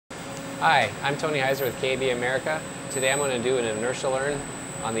Hi, I'm Tony Heiser with KEB America. Today I'm going to do an Inertial Learn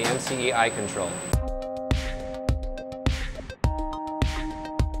on the MCE iControl.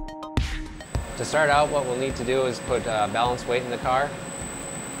 To start out, what we'll need to do is put balance weight in the car.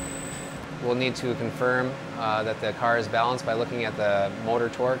 We'll need to confirm that the car is balanced by looking at the motor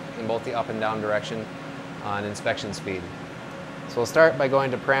torque in both the up and down direction on inspection speed. So we'll start by going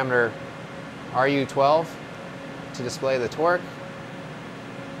to parameter RU12 to display the torque.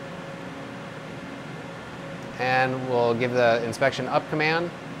 And we'll give the inspection up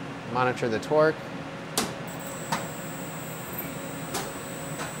command, monitor the torque.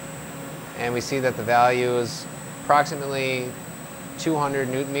 And we see that the value is approximately 200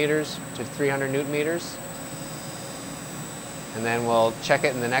 newton meters to 300 newton meters. And then we'll check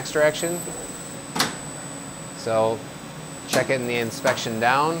it in the next direction. So check it in the inspection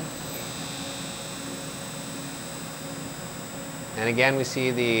down. And again, we see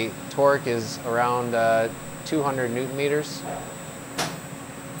the torque is around 200 newton meters.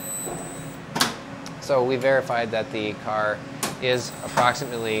 So we verified that the car is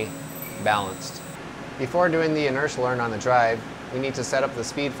approximately balanced. Before doing the Inertial Learn on the drive, we need to set up the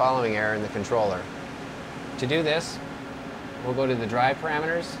speed following error in the controller. To do this, we'll go to the drive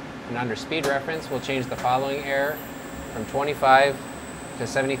parameters, and under speed reference, we'll change the following error from 25 to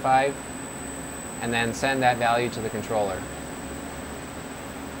 75, and then send that value to the controller.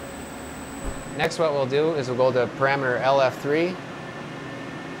 Next, what we'll do is we'll go to parameter LF3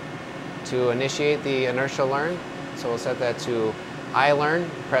 to initiate the Inertial Learn. So we'll set that to iLearn,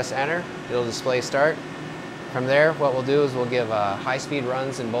 press enter, it'll display start. From there, what we'll do is we'll give high-speed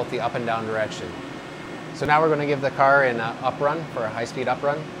runs in both the up and down direction. So now we're going to give the car an up run for a high-speed up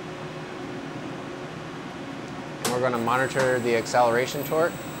run. And we're going to monitor the acceleration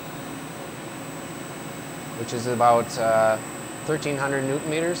torque, which is about 1,300 newton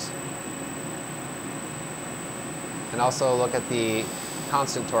meters. And also look at the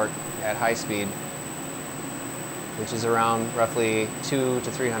constant torque at high speed, which is around roughly 200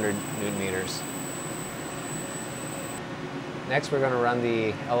 to 300 newton meters. Next, we're going to run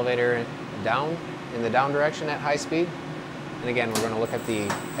the elevator down in the down direction at high speed. And again, we're going to look at the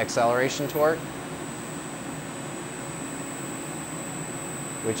acceleration torque,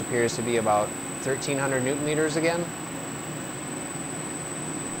 which appears to be about 1,300 newton meters again.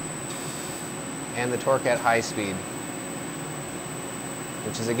 And the torque at high speed,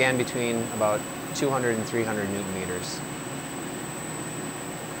 which is again between about 200 and 300 newton meters.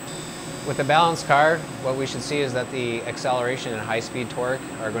 With a balanced car, what we should see is that the acceleration and high-speed torque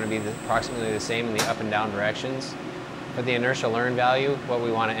are going to be approximately the same in the up and down directions. For the Inertial Learn value, what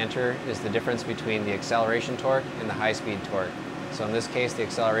we want to enter is the difference between the acceleration torque and the high-speed torque. So in this case, the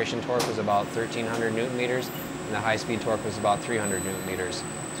acceleration torque was about 1,300 newton meters, and the high-speed torque was about 300 newton meters.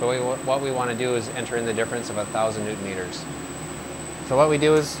 So what we want to do is enter in the difference of 1,000 newton meters. So what we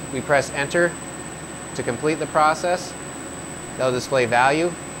do is we press enter to complete the process. That'll display value,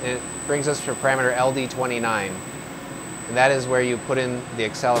 and it brings us to parameter LD29. And that is where you put in the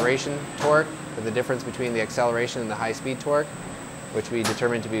acceleration torque, or the difference between the acceleration and the high-speed torque, which we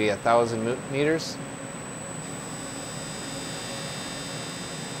determined to be 1,000 meters.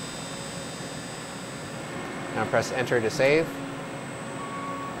 Now press enter to save.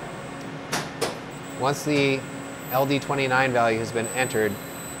 Once the LD29 value has been entered,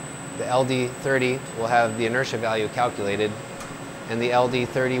 the LD30 will have the inertia value calculated, and the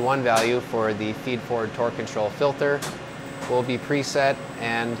LD31 value for the feed-forward torque control filter will be preset,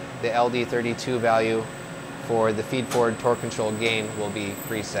 and the LD32 value for the feed-forward torque control gain will be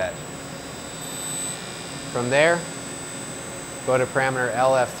preset. From there, go to parameter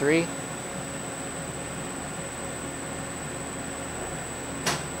LF3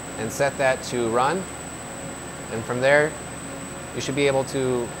 and set that to run. And from there, you should be able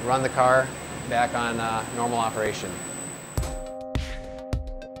to run the car back on normal operation.